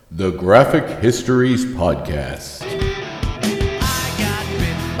The Graphic Histories Podcast. I got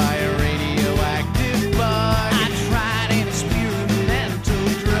bitten by a radioactive bug. I tried an experimental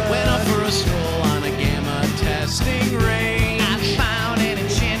drug. Went up for a stroll on a gamma testing range. I found an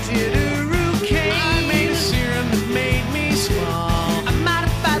enchanted hurricane. I made a serum that made me small. I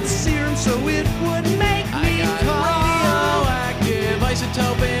modified the serum so it would make me tall. I got a radioactive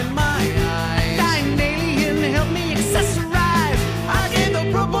isotope in my eyes. An alien helped me accessorize. I gained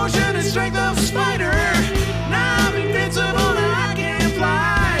the proportion and strength of a spider. Now I'm invincible and I can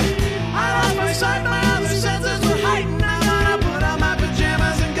fly. I lost my sight, my other senses were heightened. I'm gonna put on my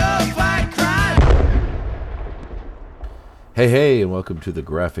pajamas and go fight crime. Hey, and welcome to the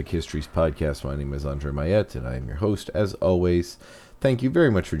Graphic Histories Podcast. My name is Andre Mayette, and I am your host, as always. Thank you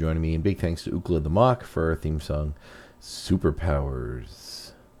very much for joining me, and big thanks to Ukla the Mock for our theme song,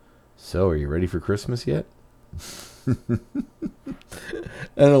 Superpowers. So, are you ready for Christmas yet? I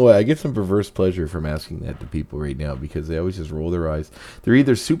don't know why. I get some perverse pleasure from asking that to people right now because they always just roll their eyes. They're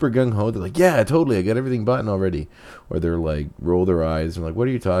either super gung-ho, they're like, yeah, totally, I got everything bought already. Or they're like, roll their eyes and like, what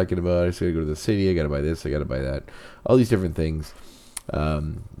are you talking about? I just gotta go to the city, I gotta buy this, I gotta buy that. All these different things.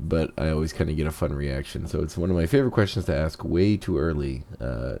 But I always kind of get a fun reaction. So it's one of my favorite questions to ask way too early,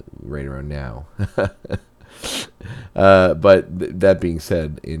 right around now. But that being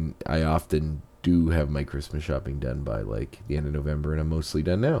said, I often do have my Christmas shopping done by like the end of November, and I'm mostly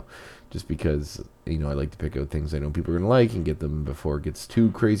done now just because, I like to pick out things I know people are going to like and get them before it gets too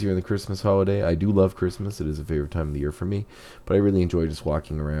crazy on the Christmas holiday. I do love Christmas. It is a favorite time of the year for me, but I really enjoy just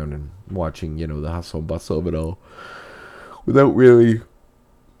walking around and watching, the hustle and bustle of it all without really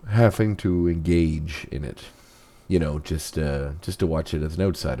having to engage in it, just to watch it as an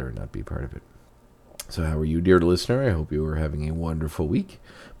outsider and not be part of it. So how are you, dear listener? I hope you are having a wonderful week.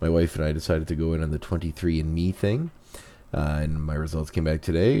 My wife and I decided to go in on the 23andMe thing, and my results came back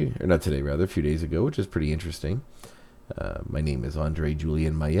today, or not today, rather, a few days ago, which is pretty interesting. My name is Andre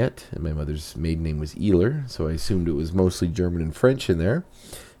Julien Mayette, and my mother's maiden name was Ehler, so I assumed it was mostly German and French in there.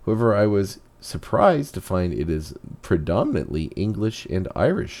 However, I was surprised to find it is predominantly English and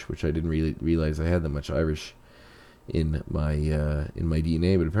Irish, which I didn't really realize I had that much Irish in my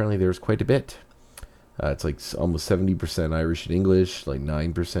DNA, but apparently there's quite a bit. It's like almost 70% Irish and English, like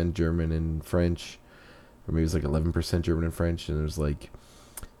 9% German and French, or maybe it's like 11% German and French, and there's like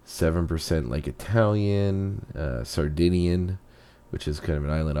 7% like Italian, Sardinian, which is kind of an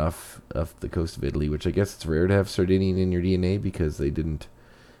island off the coast of Italy, which I guess it's rare to have Sardinian in your DNA because they didn't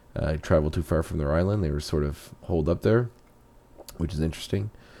travel too far from their island. They were sort of holed up there, which is interesting.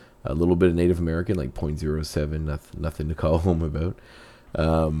 A little bit of Native American, like 0.07, nothing to call home about.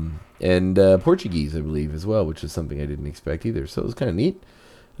 And Portuguese, I believe, as well, which is something I didn't expect either. So it was kind of neat.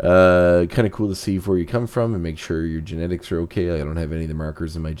 Kind of cool to see where you come from and make sure your genetics are okay. I don't have any of the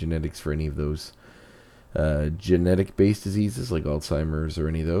markers in my genetics for any of those genetic-based diseases like Alzheimer's or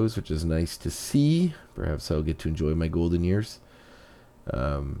any of those, which is nice to see. Perhaps I'll get to enjoy my golden years.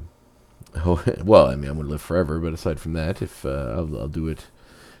 Well, I'm going to live forever, but aside from that, if I'll do it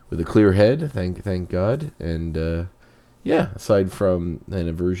with a clear head, thank God, and aside from an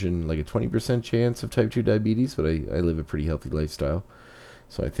aversion, like a 20% chance of type 2 diabetes, but I live a pretty healthy lifestyle,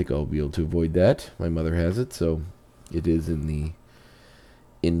 so I think I'll be able to avoid that. My mother has it, so it is in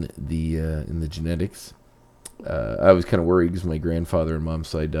the genetics. I was kind of worried because my grandfather on mom's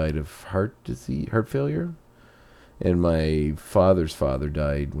side died of heart failure, and my father's father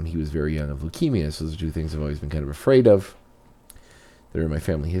died when he was very young of leukemia. So those are two things I've always been kind of afraid of. They're in my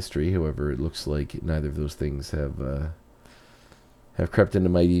family history. However, it looks like neither of those things have crept into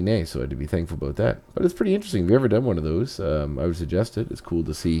my DNA, so I had to be thankful about that. But it's pretty interesting. If you've ever done one of those, I would suggest it. It's cool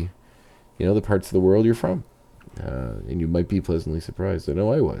to see, the parts of the world you're from. And you might be pleasantly surprised. I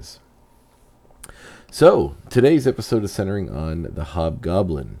know I was. So, today's episode is centering on the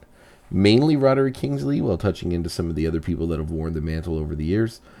Hobgoblin. Mainly Roderick Kingsley, while touching into some of the other people that have worn the mantle over the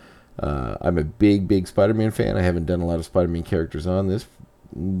years. I'm a big Spider-Man fan. I haven't done a lot of Spider-Man characters on this,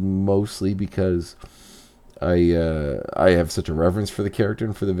 mostly because I have such a reverence for the character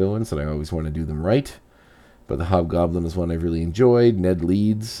and for the villains that I always want to do them right. But the Hobgoblin is one I've really enjoyed. Ned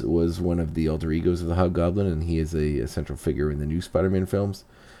Leeds was one of the alter egos of the Hobgoblin, and he is a central figure in the new Spider-Man films.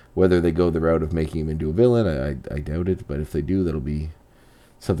 Whether they go the route of making him into a villain, I doubt it, but if they do, that'll be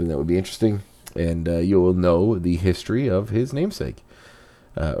something that would be interesting. And you will know the history of his namesake,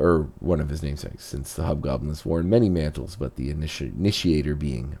 or one of his namesakes, since the Hobgoblin has worn many mantles, but the initiator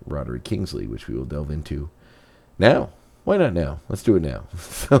being Roderick Kingsley, which we will delve into now. Why not now? Let's do it now.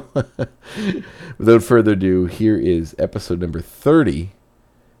 So, without further ado, here is episode number 30,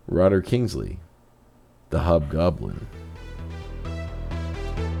 Roderick Kingsley, the Hobgoblin.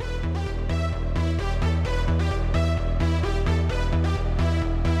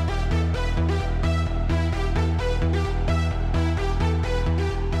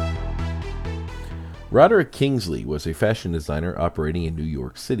 Roderick Kingsley was a fashion designer operating in New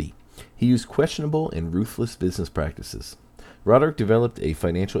York City. He used questionable and ruthless business practices. Roderick developed a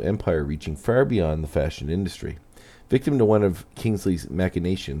financial empire reaching far beyond the fashion industry. Victim to one of Kingsley's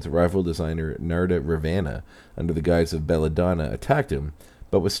machinations, rival designer Narda Ravanna, under the guise of Belladonna, attacked him,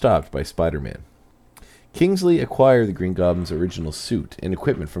 but was stopped by Spider-Man. Kingsley acquired the Green Goblin's original suit and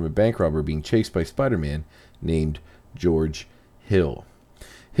equipment from a bank robber being chased by Spider-Man named George Hill.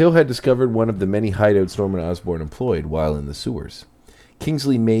 Hill had discovered one of the many hideouts Norman Osborn employed while in the sewers.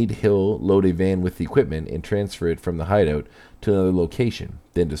 Kingsley made Hill load a van with the equipment and transfer it from the hideout to another location,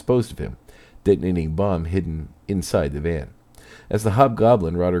 then disposed of him, detonating a bomb hidden inside the van. As the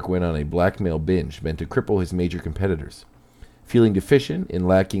Hobgoblin, Roderick went on a blackmail binge meant to cripple his major competitors. Feeling deficient and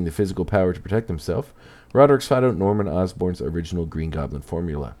lacking the physical power to protect himself, Roderick sought out Norman Osborn's original Green Goblin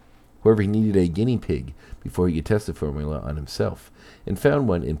formula. However, he needed a guinea pig before he could test the formula on himself, and found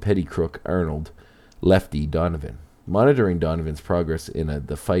one in petty crook Arnold Lefty Donovan. Monitoring Donovan's progress in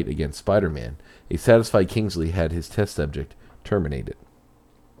the fight against Spider-Man, a satisfied Kingsley had his test subject terminated.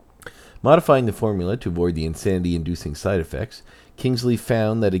 Modifying the formula to avoid the insanity-inducing side effects, Kingsley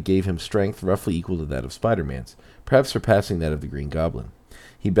found that it gave him strength roughly equal to that of Spider-Man's, perhaps surpassing that of the Green Goblin.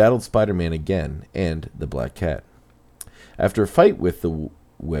 He battled Spider-Man again, and the Black Cat. After a fight with the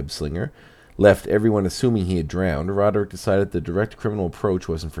web-slinger left everyone assuming he had drowned, Roderick decided the direct criminal approach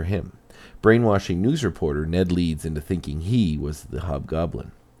wasn't for him, brainwashing news reporter Ned Leeds into thinking he was the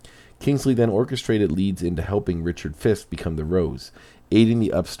Hobgoblin. Kingsley then orchestrated Leeds into helping Richard Fisk become the Rose, aiding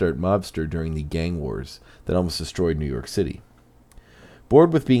the upstart mobster during the gang wars that almost destroyed New York City.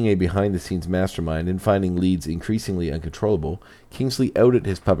 Bored with being a behind-the-scenes mastermind and finding Leeds increasingly uncontrollable, Kingsley outed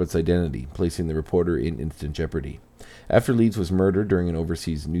his puppet's identity, placing the reporter in instant jeopardy. After Leeds was murdered during an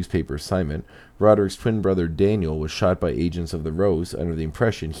overseas newspaper assignment, Roderick's twin brother Daniel was shot by agents of the Rose under the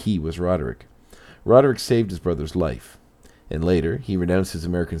impression he was Roderick. Roderick saved his brother's life, and later he renounced his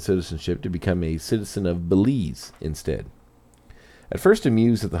American citizenship to become a citizen of Belize instead. At first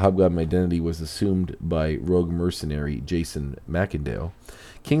amused that the Hobgoblin identity was assumed by rogue mercenary Jason Macendale,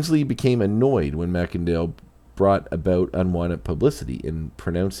 Kingsley became annoyed when Macendale brought about unwanted publicity in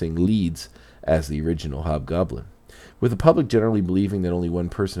pronouncing Leeds as the original Hobgoblin. With the public generally believing that only one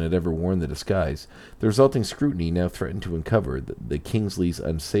person had ever worn the disguise, the resulting scrutiny now threatened to uncover the Kingsley's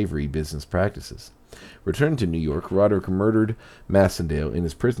unsavory business practices. Returned to New York, Roderick murdered Macendale in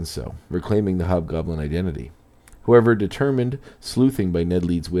his prison cell, reclaiming the Hobgoblin identity. However, determined sleuthing by Ned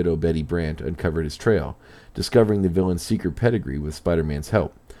Leeds' widow Betty Brant uncovered his trail, discovering the villain's secret pedigree with Spider-Man's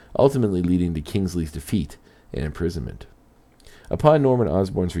help, ultimately leading to Kingsley's defeat and imprisonment. Upon Norman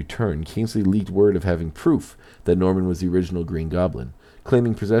Osborn's return, Kingsley leaked word of having proof that Norman was the original Green Goblin,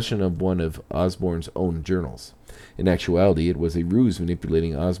 claiming possession of one of Osborn's own journals. In actuality, it was a ruse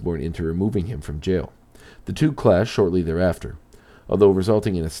manipulating Osborn into removing him from jail. The two clashed shortly thereafter. Although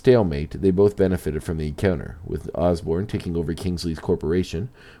resulting in a stalemate, they both benefited from the encounter, with Osborn taking over Kingsley's corporation,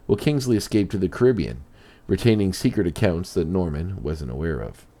 while Kingsley escaped to the Caribbean, retaining secret accounts that Norman wasn't aware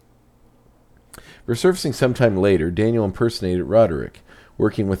of. Resurfacing sometime later, Daniel impersonated Roderick,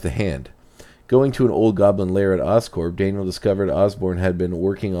 working with the Hand. Going to an old goblin lair at Oscorp, Daniel discovered Osborn had been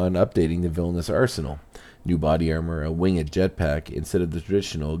working on updating the villainous arsenal. New body armor, a winged jetpack instead of the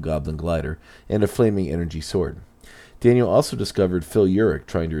traditional goblin glider, and a flaming energy sword. Daniel also discovered Phil Urich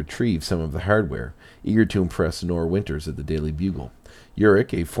trying to retrieve some of the hardware, eager to impress Nora Winters at the Daily Bugle.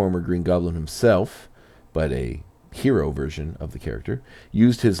 Urich, a former Green Goblin himself, but a hero version of the character,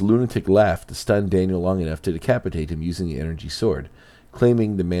 used his lunatic laugh to stun Daniel long enough to decapitate him using the energy sword,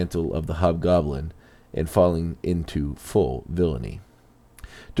 claiming the mantle of the Hobgoblin and falling into full villainy.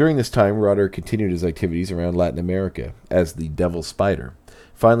 During this time, Roderick continued his activities around Latin America as the Devil Spider.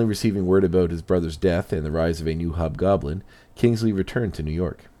 Finally receiving word about his brother's death and the rise of a new Hobgoblin, Kingsley returned to New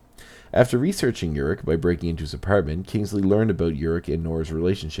York. After researching Urich by breaking into his apartment, Kingsley learned about Urich and Nora's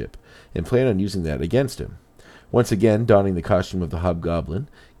relationship, and planned on using that against him. Once again, donning the costume of the Hobgoblin,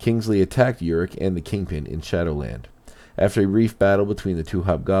 Kingsley attacked Urich and the Kingpin in Shadowland. After a brief battle between the two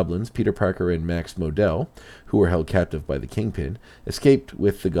Hobgoblins, Peter Parker and Max Modell, who were held captive by the Kingpin, escaped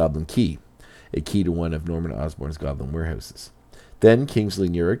with the Goblin Key, a key to one of Norman Osborn's goblin warehouses. Then Kingsley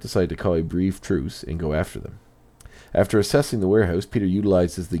and Urich decided to call a brief truce and go after them. After assessing the warehouse, Peter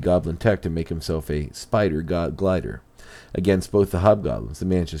utilizes the goblin tech to make himself a spider glider. Against both the Hobgoblins, and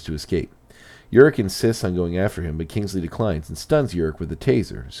manages to escape. Urich insists on going after him, but Kingsley declines and stuns Urich with a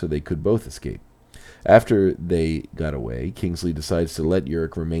taser, so they could both escape. After they got away, Kingsley decides to let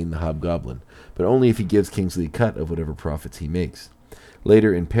Urich remain the Hobgoblin, but only if he gives Kingsley a cut of whatever profits he makes.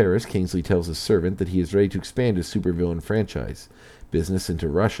 Later in Paris, Kingsley tells his servant that he is ready to expand his supervillain franchise, business into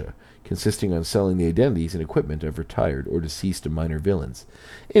Russia, consisting on selling the identities and equipment of retired or deceased minor villains,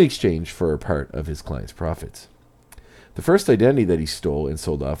 in exchange for a part of his client's profits. The first identity that he stole and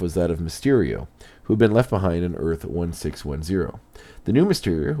sold off was that of Mysterio, who had been left behind on Earth 1610. The new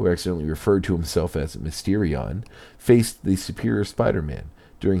Mysterio, who accidentally referred to himself as Mysterion, faced the Superior Spider-Man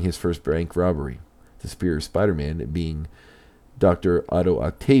during his first bank robbery, the Superior Spider-Man being Dr. Otto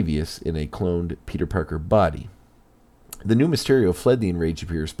Octavius in a cloned Peter Parker body. The new Mysterio fled the enraged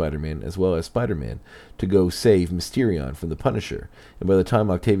Superior Spider-Man as well as Spider-Man to go save Mysterion from the Punisher, and by the time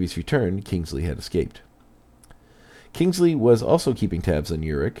Octavius returned, Kingsley had escaped. Kingsley was also keeping tabs on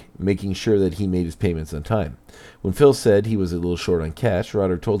Urich, making sure that he made his payments on time. When Phil said he was a little short on cash,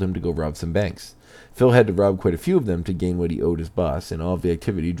 Roderick told him to go rob some banks. Phil had to rob quite a few of them to gain what he owed his boss, and all of the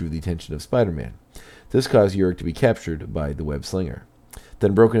activity drew the attention of Spider-Man. This caused Urich to be captured by the Web Slinger,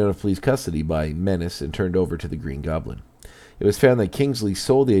 then broken out of police custody by Menace and turned over to the Green Goblin. It was found that Kingsley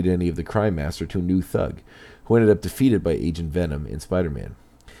sold the identity of the crime master to a new thug, who ended up defeated by Agent Venom in Spider-Man.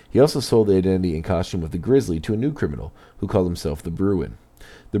 He also sold the identity and costume of the Grizzly to a new criminal, who called himself the Bruin.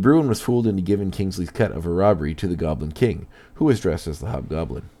 The Bruin was fooled into giving Kingsley's cut of a robbery to the Goblin King, who was dressed as the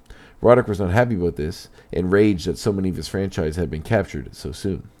Hobgoblin. Roderick was not happy about this, and raged that so many of his franchise had been captured so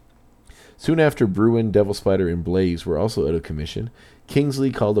soon. Soon after Bruin, Devil Spider, and Blaze were also out of commission,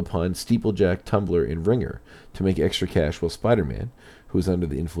 Kingsley called upon Steeplejack, Tumbler, and Ringer to make extra cash while Spider-Man, who was under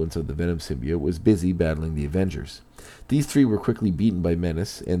the influence of the Venom symbiote, was busy battling the Avengers. These three were quickly beaten by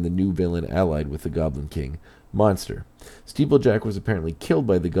Menace and the new villain allied with the Goblin King, Monster. Steeplejack was apparently killed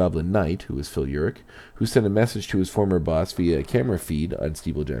by the Goblin Knight, who was Phil Urich, who sent a message to his former boss via a camera feed on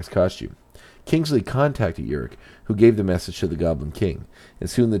Steeplejack's costume. Kingsley contacted Urich, who gave the message to the Goblin King, and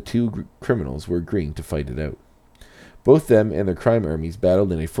soon the two criminals were agreeing to fight it out. Both them and their crime armies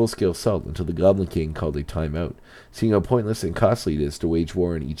battled in a full-scale assault until the Goblin King called a timeout, seeing how pointless and costly it is to wage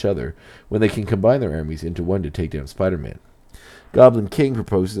war on each other when they can combine their armies into one to take down Spider-Man. Goblin King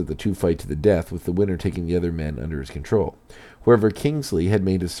proposes that the two fight to the death, with the winner taking the other men under his control. However, Kingsley had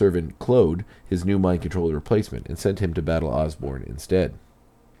made his servant Claude his new mind-controller replacement and sent him to battle Osborn instead.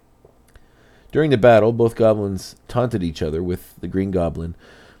 During the battle, both goblins taunted each other, with the Green Goblin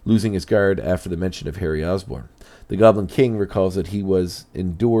losing his guard after the mention of Harry Osborn. The Goblin King recalls that he was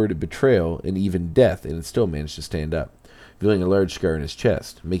endured betrayal and even death and had still managed to stand up, revealing a large scar in his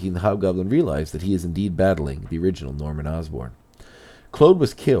chest, making the Hobgoblin realize that he is indeed battling the original Norman Osborn. Claude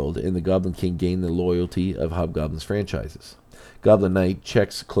was killed, and the Goblin King gained the loyalty of Hobgoblin's franchises. Goblin Knight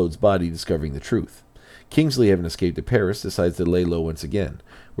checks Claude's body, discovering the truth. Kingsley, having escaped to Paris, decides to lay low once again,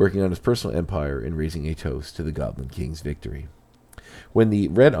 working on his personal empire and raising a toast to the Goblin King's victory. When the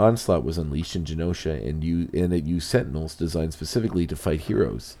Red Onslaught was unleashed in Genosha and it used sentinels designed specifically to fight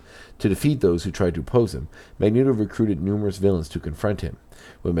heroes, to defeat those who tried to oppose him, Magneto recruited numerous villains to confront him.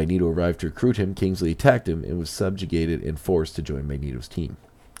 When Magneto arrived to recruit him, Kingsley attacked him and was subjugated and forced to join Magneto's team.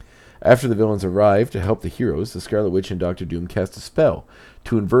 After the villains arrived to help the heroes, the Scarlet Witch and Dr. Doom cast a spell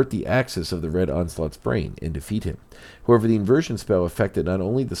to invert the axis of the Red Onslaught's brain and defeat him. However, the inversion spell affected not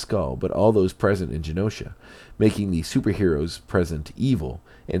only the Skull, but all those present in Genosha, making the superheroes present evil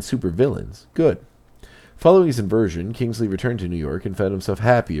and supervillains good. Following his inversion, Kingsley returned to New York and found himself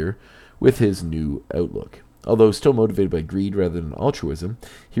happier with his new outlook. Although still motivated by greed rather than altruism,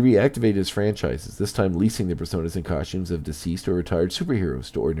 he reactivated his franchises, this time leasing the personas and costumes of deceased or retired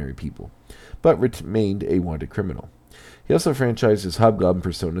superheroes to ordinary people, but remained a wanted criminal. He also franchised his Hobgoblin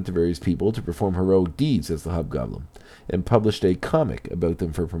persona to various people to perform heroic deeds as the Hobgoblin, and published a comic about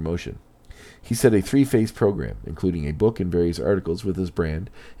them for promotion. He set a three-phase program, including a book and various articles with his brand,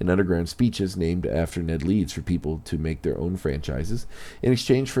 and underground speeches named after Ned Leeds for people to make their own franchises in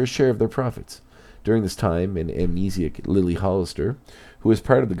exchange for a share of their profits. During this time, an amnesiac Lily Hollister, who was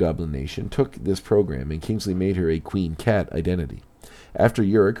part of the Goblin Nation, took this program, and Kingsley made her a Queen Cat identity. After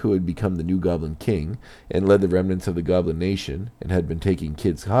Urich, who had become the new Goblin King and led the remnants of the Goblin Nation and had been taking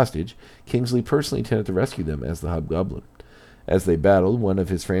kids hostage, Kingsley personally intended to rescue them as the Hobgoblin. As they battled, one of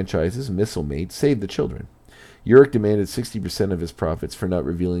his franchises, Missile Mate, saved the children. Urich demanded 60% of his profits for not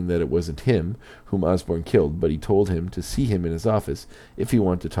revealing that it wasn't him whom Osborn killed, but he told him to see him in his office if he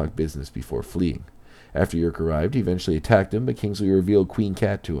wanted to talk business before fleeing. After Urich arrived, he eventually attacked him, but Kingsley revealed Queen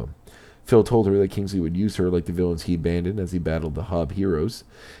Cat to him. Phil told her that Kingsley would use her like the villains he abandoned as he battled the Hob heroes,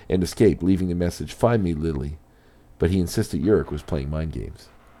 and escaped, leaving the message, "Find me, Lily," but he insisted Urich was playing mind games.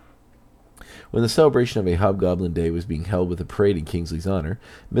 When the celebration of a Hobgoblin Day was being held with a parade in Kingsley's honor,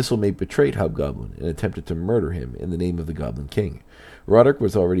 Missile Mate betrayed Hobgoblin and attempted to murder him in the name of the Goblin King. Roderick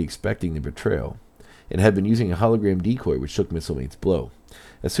was already expecting the betrayal, and had been using a hologram decoy which took Mistlemate's blow.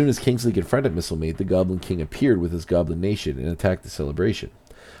 As soon as Kingsley confronted Mistlemate, the Goblin King appeared with his Goblin Nation and attacked the celebration.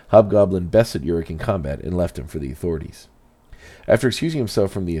 Hobgoblin bested Urich in combat and left him for the authorities. After excusing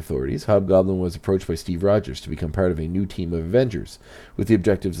himself from the authorities, Hobgoblin was approached by Steve Rogers to become part of a new team of Avengers, with the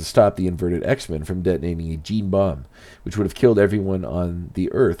objectives to stop the inverted X-Men from detonating a gene bomb, which would have killed everyone on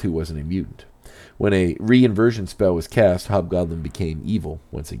the Earth who wasn't a mutant. When a re-inversion spell was cast, Hobgoblin became evil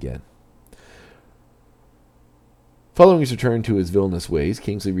once again. Following his return to his villainous ways,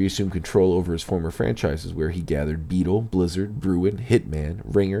 Kingsley reassumed control over his former franchises, where he gathered Beetle, Blizzard, Bruin, Hitman,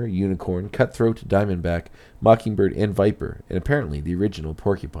 Ringer, Unicorn, Cutthroat, Diamondback, Mockingbird, and Viper, and apparently the original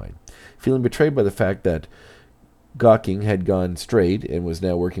Porcupine. Feeling betrayed by the fact that Gawking had gone straight and was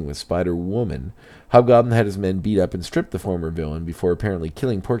now working with Spider-Woman, Hobgoblin had his men beat up and strip the former villain before apparently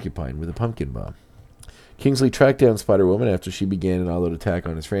killing Porcupine with a pumpkin bomb. Kingsley tracked down Spider-Woman after she began an all-out attack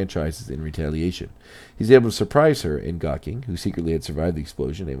on his franchises in retaliation. He was able to surprise her and Gawking, who secretly had survived the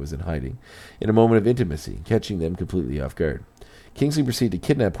explosion and was in hiding, in a moment of intimacy, catching them completely off guard. Kingsley proceeded to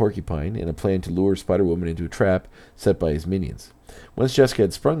kidnap Porcupine in a plan to lure Spider-Woman into a trap set by his minions. Once Jessica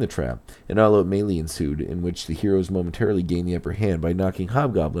had sprung the trap, an all-out melee ensued in which the heroes momentarily gained the upper hand by knocking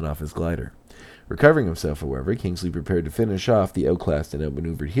Hobgoblin off his glider. Recovering himself, however, Kingsley prepared to finish off the outclassed and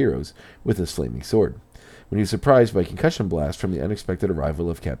outmaneuvered heroes with his flaming sword, when he was surprised by a concussion blast from the unexpected arrival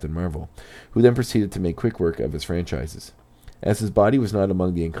of Captain Marvel, who then proceeded to make quick work of his franchises. As his body was not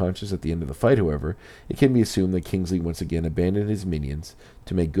among the unconscious at the end of the fight, however, it can be assumed that Kingsley once again abandoned his minions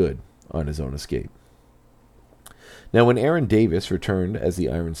to make good on his own escape. Now, when Aaron Davis returned as the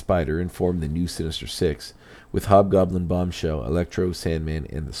Iron Spider and formed the new Sinister Six, with Hobgoblin, Bombshell, Electro, Sandman,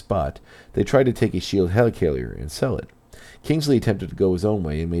 and the Spot, they tried to take a S.H.I.E.L.D. helicarrier and sell it. Kingsley attempted to go his own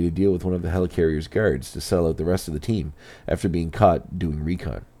way and made a deal with one of the helicarrier's guards to sell out the rest of the team after being caught doing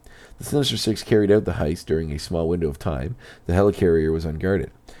recon. The Sinister Six carried out the heist during a small window of time. The helicarrier was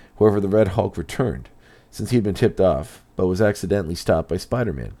unguarded. However, the Red Hulk returned, since he had been tipped off, but was accidentally stopped by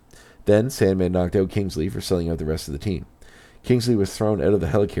Spider-Man. Then, Sandman knocked out Kingsley for selling out the rest of the team. Kingsley was thrown out of the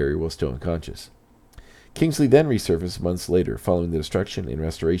helicarrier while still unconscious. Kingsley then resurfaced months later, following the destruction and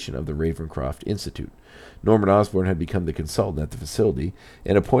restoration of the Ravencroft Institute. Norman Osborn had become the consultant at the facility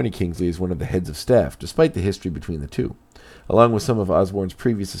and appointed Kingsley as one of the heads of staff, despite the history between the two, along with some of Osborn's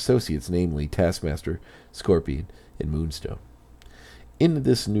previous associates, namely Taskmaster, Scorpion, and Moonstone. In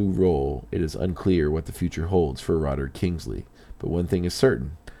this new role, it is unclear what the future holds for Roderick Kingsley, but one thing is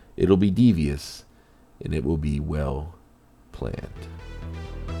certain: it'll be devious, and it will be well planned.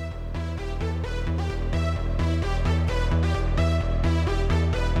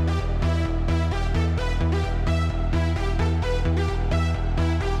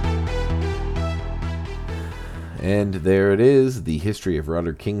 And there it is, the history of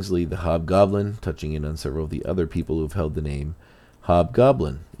Roderick Kingsley, the Hobgoblin, touching in on several of the other people who have held the name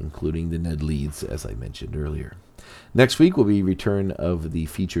Hobgoblin, including the Ned Leeds, as I mentioned earlier. Next week will be return of the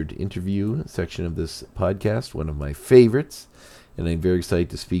featured interview section of this podcast, one of my favorites, and I'm very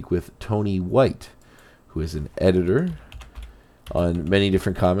excited to speak with Tony White, who is an editor on many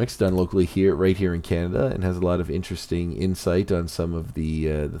different comics done locally here, right here in Canada, and has a lot of interesting insight on some of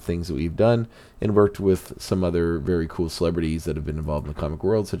the things that we've done, and worked with some other very cool celebrities that have been involved in the comic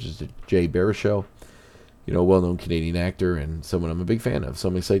world, such as Jay Baruchel, a well-known Canadian actor and someone I'm a big fan of. So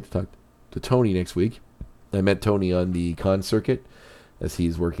I'm excited to talk to Tony next week. I met Tony on the con circuit as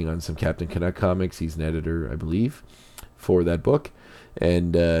he's working on some Captain Canuck comics. He's an editor, I believe, for that book.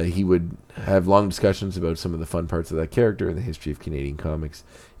 And he would have long discussions about some of the fun parts of that character and the history of Canadian comics.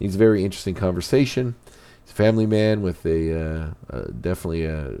 He's a very interesting conversation. He's a family man with definitely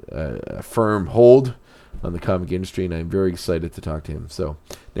a firm hold on the comic industry, and I'm very excited to talk to him. So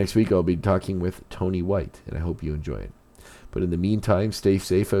next week I'll be talking with Tony White, and I hope you enjoy it. But in the meantime, stay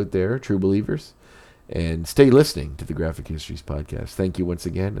safe out there, true believers, and stay listening to the Graphic Histories podcast. Thank you once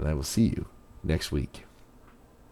again, and I will see you next week.